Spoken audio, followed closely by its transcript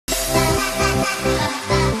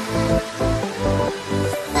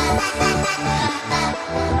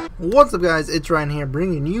What's up, guys? It's Ryan here,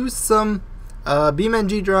 bringing you some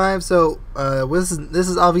Beamng.Drive. So this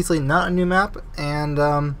is obviously not a new map, and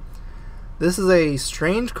this is a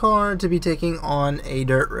strange car to be taking on a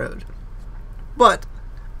dirt road. But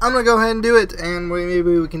I'm gonna go ahead and do it, and maybe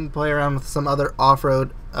we can play around with some other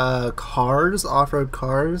off-road cars,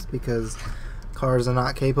 because cars are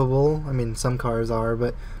not capable. I mean, some cars are,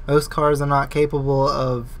 but most cars are not capable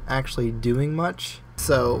of actually doing much.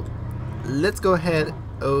 So let's go ahead.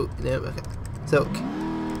 Oh, no, okay. So,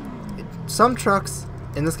 some trucks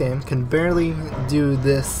in this game can barely do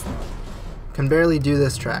this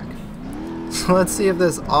track. So let's see if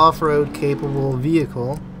this off-road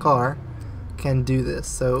capable car can do this.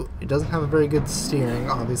 So it doesn't have a very good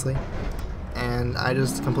steering, obviously, and I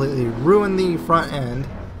just completely ruined the front end.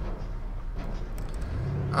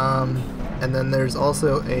 And then there's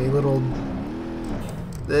also a little.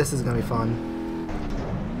 This is gonna be fun.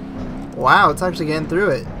 Wow, it's actually getting through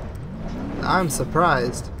it. I'm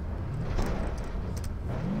surprised.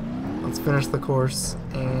 Let's finish the course,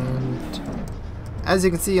 and as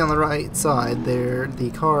you can see on the right side there,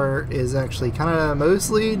 the car is actually kind of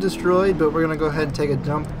mostly destroyed, but we're gonna go ahead and take a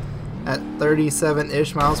jump at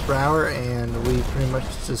 37-ish miles per hour, and we pretty much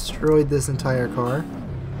destroyed this entire car.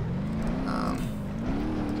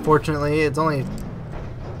 Fortunately, it's only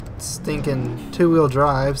stinking two-wheel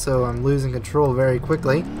drive, so I'm losing control very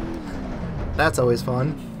quickly. That's always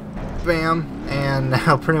fun. Bam, and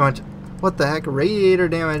now pretty much, what the heck, radiator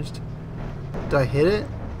damaged. Did I hit it?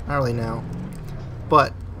 I don't really know.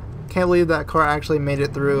 But can't believe that car actually made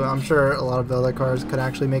it through. I'm sure a lot of the other cars could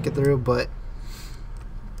actually make it through, but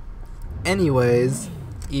anyways,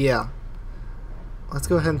 yeah. Let's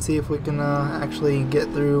go ahead and see if we can actually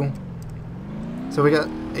get through. So we got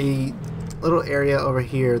a little area over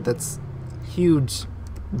here that's huge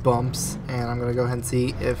bumps, and I'm gonna go ahead and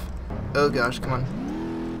see if, oh gosh, come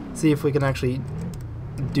on, see if we can actually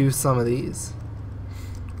do some of these.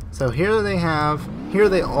 So here they have, here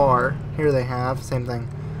they have, same thing.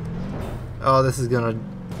 Oh, this is gonna,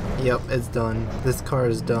 yep, it's done. This car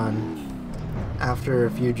is done. After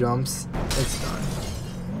a few jumps, it's done.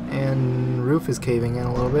 And roof is caving in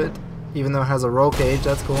a little bit, even though it has a roll cage.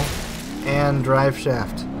 That's cool. And drive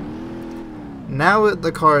shaft. Now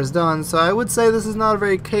the car is done, so I would say this is not a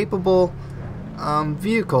very capable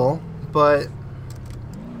vehicle, but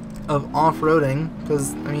of off-roading,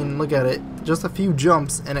 because I mean, look at it, just a few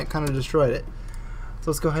jumps and it kind of destroyed it.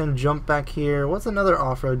 So let's go ahead and jump back here. What's another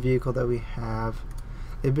off-road vehicle that we have?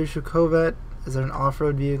 The Pigeon. Is it an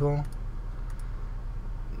off-road vehicle?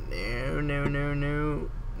 No.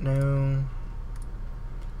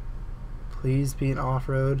 Please be an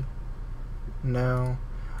off-road. No.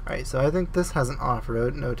 Alright, so I think this has an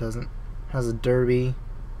off-road. No, it doesn't. It has a derby.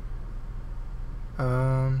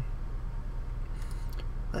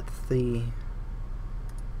 Let's see.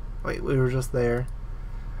 Wait, we were just there.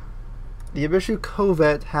 The Pigeon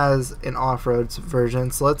has an off-road version,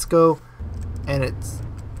 so let's go. And it's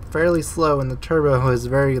fairly slow, and the turbo is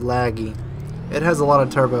very laggy. It has a lot of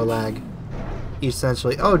turbo lag,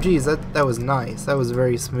 essentially. Oh, geez, that was nice. That was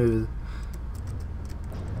very smooth.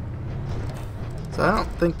 So I don't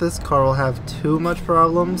think this car will have too much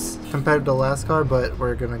problems compared to the last car, but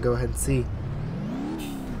we're gonna go ahead and see.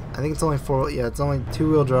 I think it's only it's only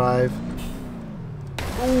two-wheel drive.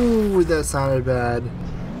 Ooh, that sounded bad.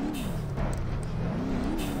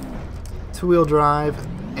 Two-wheel drive,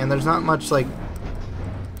 and there's not much like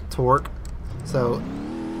torque, so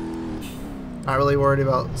not really worried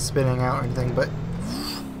about spinning out or anything. But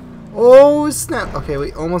oh snap! Okay,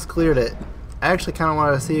 we almost cleared it. I actually kind of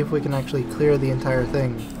wanted to see if we can actually clear the entire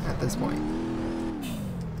thing at this point,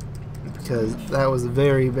 because that was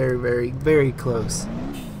very, very, very, very close.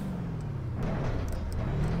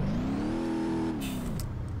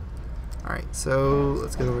 Alright, so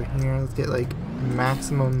let's get over here. Let's get like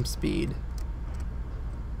maximum speed.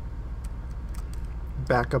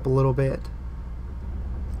 Back up a little bit.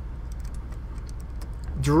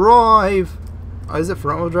 Drive! Oh, is it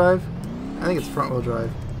front wheel drive? I think it's front wheel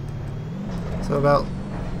drive. So about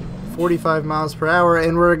 45 miles per hour,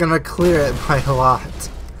 and we're gonna clear it by a lot.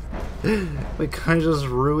 We kind of just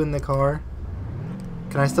ruined the car.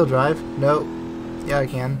 Can I still drive? No. Yeah, I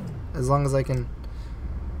can, as long as I can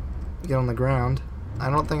get on the ground. I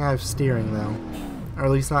don't think I have steering though, or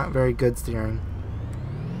at least not very good steering.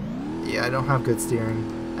 Yeah, I don't have good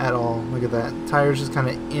steering at all. Look at that. Tires just kind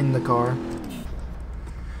of in the car.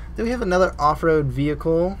 Do we have another off-road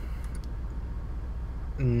vehicle?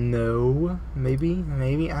 No, maybe,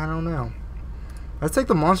 I don't know. Let's take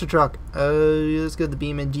the monster truck. Let's go to the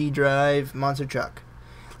Beamng.Drive monster truck.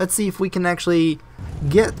 Let's see if we can actually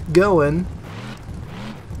get going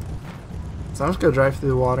So I'm just gonna drive through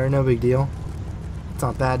the water, no big deal. It's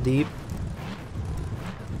not that deep.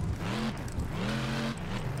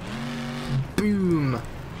 Boom!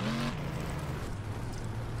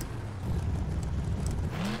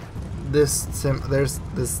 There's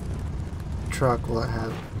this truck will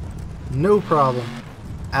have no problem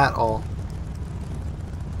at all.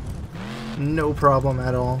 No problem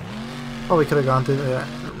at all. Probably could have gone through there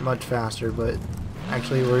much faster, but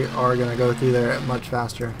actually we are gonna go through there much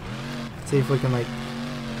faster. See if we can like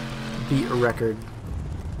beat a record,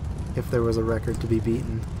 if there was a record to be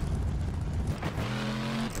beaten.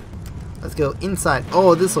 Let's go inside.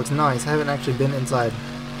 Oh, this looks nice. I haven't actually been inside.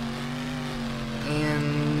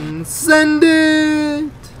 And send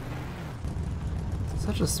it!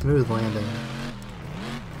 Such a smooth landing.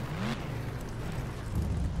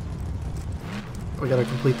 We gotta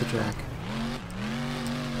complete the track.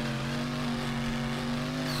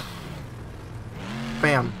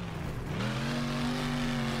 Bam.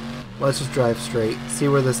 Let's just drive straight. See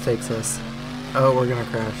where this takes us. Oh, we're gonna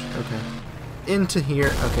crash. Okay. Into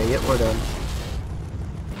here. Okay, yep, we're done.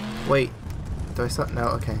 Wait. Do I stop? No,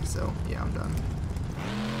 okay, so, yeah, I'm done.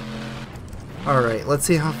 Alright, let's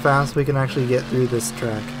see how fast we can actually get through this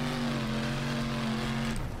track.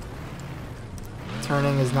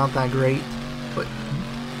 Turning is not that great, but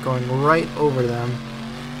going right over them.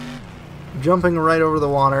 Jumping right over the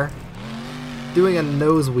water. Doing a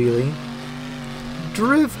nose wheelie.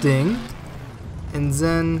 Drifting. And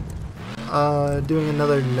then doing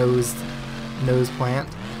another nose plant.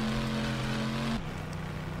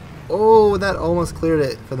 Oh, that almost cleared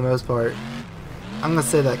it for the most part. I'm gonna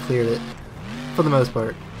say that cleared it for the most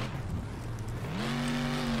part.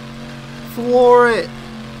 Floor it!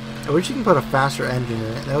 I wish you can put a faster engine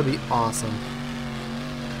in it. That would be awesome.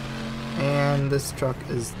 And this truck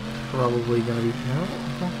is probably gonna be no.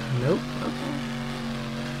 Okay. Nope. Okay.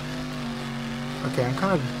 Okay, I'm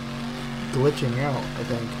kind of glitching out. I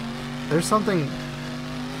think there's something.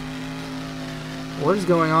 What is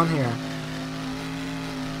going on here?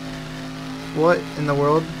 What in the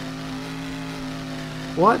world?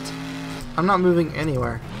 What? I'm not moving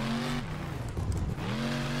anywhere.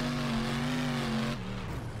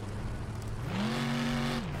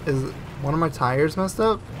 Is one of my tires messed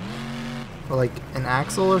up? Or like an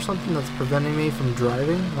axle or something that's preventing me from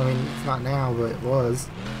driving? I mean, it's not now, but it was.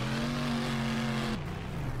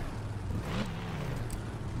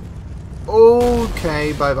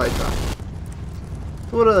 Okay, bye-bye truck.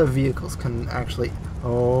 What other vehicles can actually...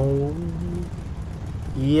 Oh...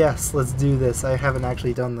 Yes, let's do this. I haven't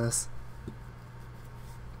actually done this.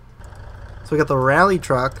 So we got the rally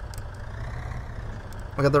truck.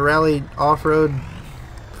 We got the rally off-road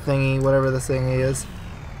thingy, whatever this thing is.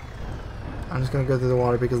 I'm just going to go through the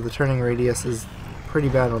water because the turning radius is pretty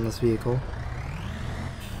bad on this vehicle.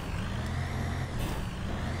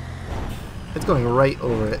 It's going right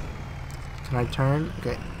over it. Can I turn?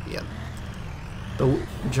 Okay, yep. The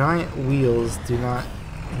giant wheels do not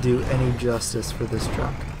do any justice for this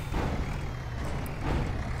truck.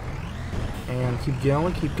 And keep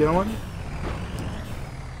going, keep going.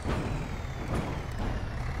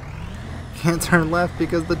 Can't turn left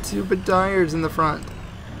because the stupid tires in the front.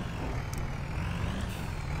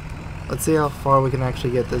 Let's see how far we can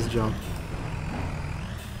actually get this jump.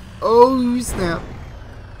 Oh, snap.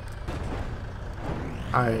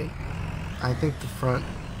 Alright. I think the front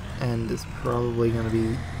end is probably going to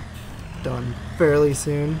be done fairly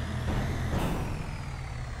soon.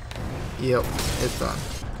 Yep, it's done.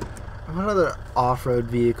 What other off-road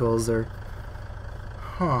vehicles are...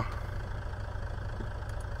 Huh.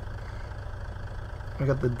 I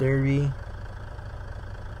got the Derby.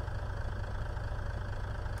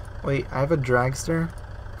 Wait, I have a dragster?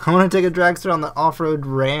 I want to take a dragster on the off-road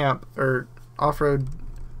ramp, or off-road...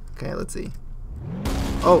 Okay, let's see.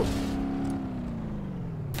 Oh!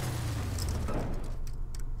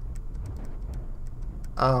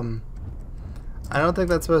 I don't think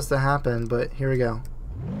that's supposed to happen, but here we go.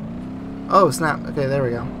 Oh, snap. Okay, there we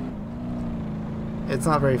go. It's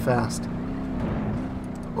not very fast.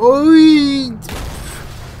 Oh!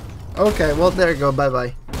 Okay, well, there you go.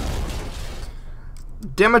 Bye-bye.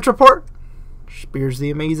 Damage report! Spears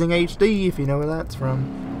the Amazing HD, if you know where that's from.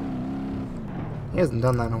 He hasn't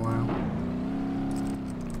done that in a while.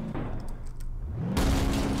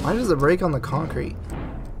 Why does it break on the concrete?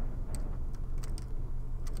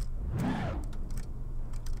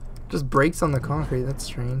 Just breaks on the concrete, that's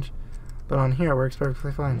strange. But on here it works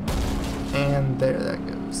perfectly fine. And there that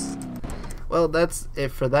goes. Well, that's it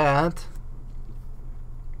for that.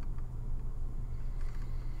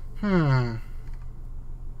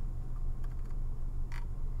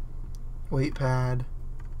 Weight pad.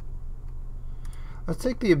 Let's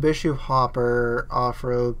take the Abishu Hopper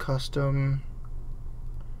off-road custom.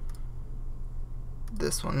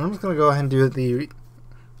 This one. I'm just gonna go ahead and do the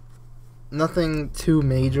nothing too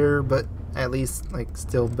major, but at least like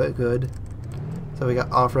still bit good. So we got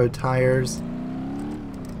off-road tires.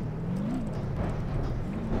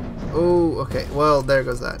 Oh, okay. Well, there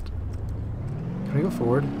goes that. Can we go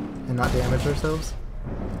forward and not damage ourselves?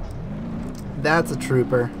 That's a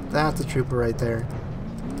trooper. That's a trooper right there.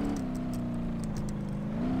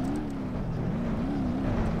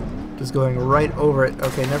 Just going right over it.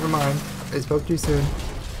 Okay, never mind. I spoke too soon.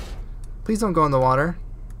 Please don't go in the water.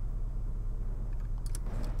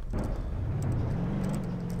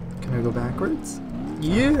 Can I go backwards?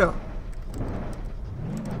 Yeah!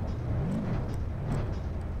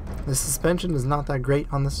 The suspension is not that great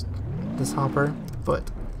on this hopper, but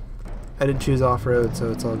I did choose off-road, so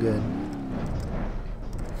it's all good.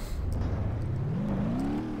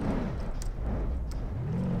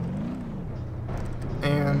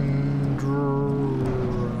 And drive.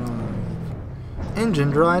 Engine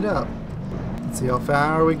dried up. Let's see how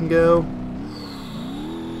far we can go.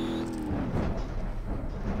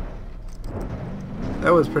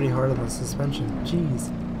 That was pretty hard on the suspension.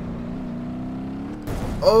 Jeez.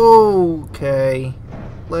 Okay.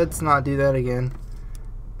 Let's not do that again.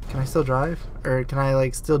 Can I still drive? Or can I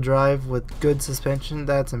like still drive with good suspension?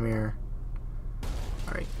 That's a mirror.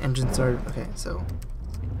 Alright, engine started. Okay, so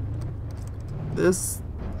this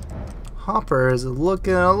hopper is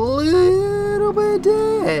looking a little bit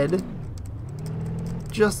dead.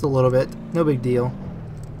 Just a little bit. No big deal.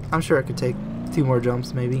 I'm sure it could take 2 more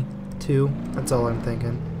jumps, maybe. 2. That's all I'm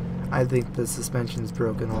thinking. I think the suspension is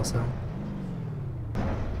broken also.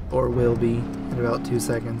 Or will be in about 2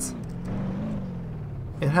 seconds.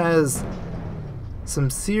 It has some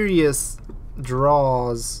serious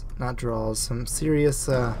some serious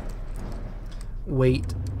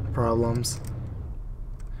weight problems.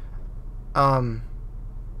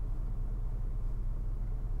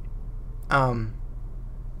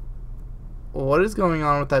 What is going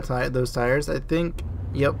on with those tires? I think,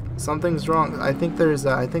 yep, something's wrong. I think there's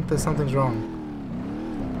something's wrong.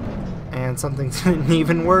 And something's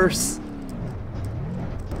even worse.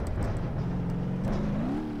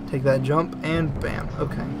 Take that jump and bam.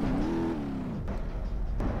 Okay.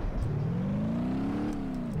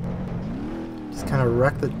 Just kind of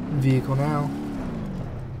wreck the vehicle now.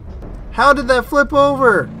 How did that flip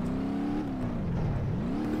over?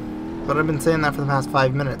 But I've been saying that for the past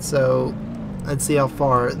 5 minutes, so let's see how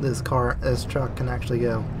far this truck can actually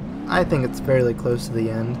go. I think it's fairly close to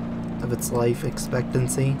the end of its life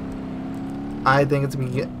expectancy. I think it's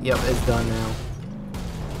gonna get, yep, it's done now.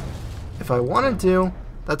 If I wanted to,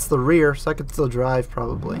 that's the rear, so I could still drive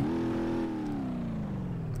probably.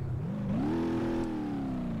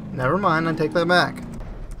 Never mind, I take that back.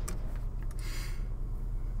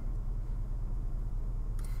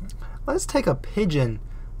 Let's take a Pigeon.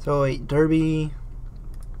 So a Derby.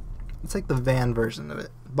 Let's take the van version of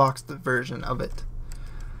it, boxed version of it,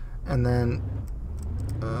 and then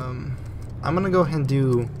I'm gonna go ahead and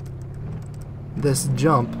do this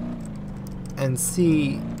jump and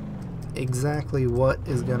see exactly what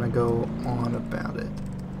is gonna go on about it.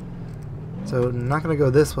 So I'm not gonna go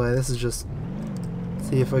this way. This is just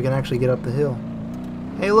see if we can actually get up the hill.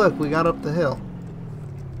 Hey, look, we got up the hill.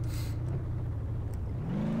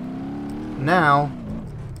 Now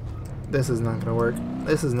this is not gonna work.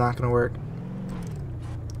 This is not gonna work.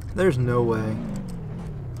 There's no way.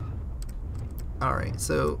 Alright,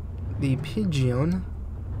 so the Pigeon.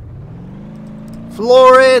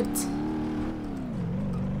 Floor it!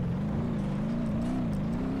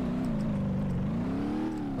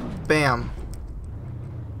 Bam.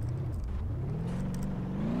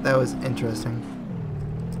 That was interesting.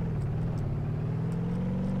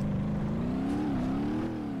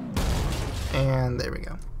 And there we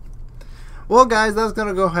go. Well guys, that's going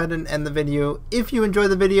to go ahead and end the video. If you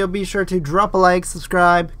enjoyed the video, be sure to drop a like,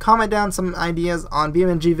 subscribe, comment down some ideas on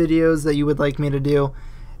BeamNG videos that you would like me to do,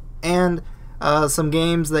 and some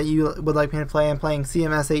games that you would like me to play. I'm playing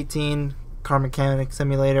CMS 18, Car Mechanic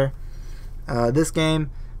Simulator, this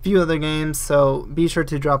game, a few other games, so be sure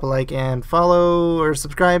to drop a like and follow or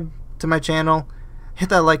subscribe to my channel. Hit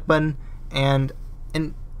that like button, and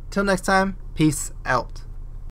until next time, peace out.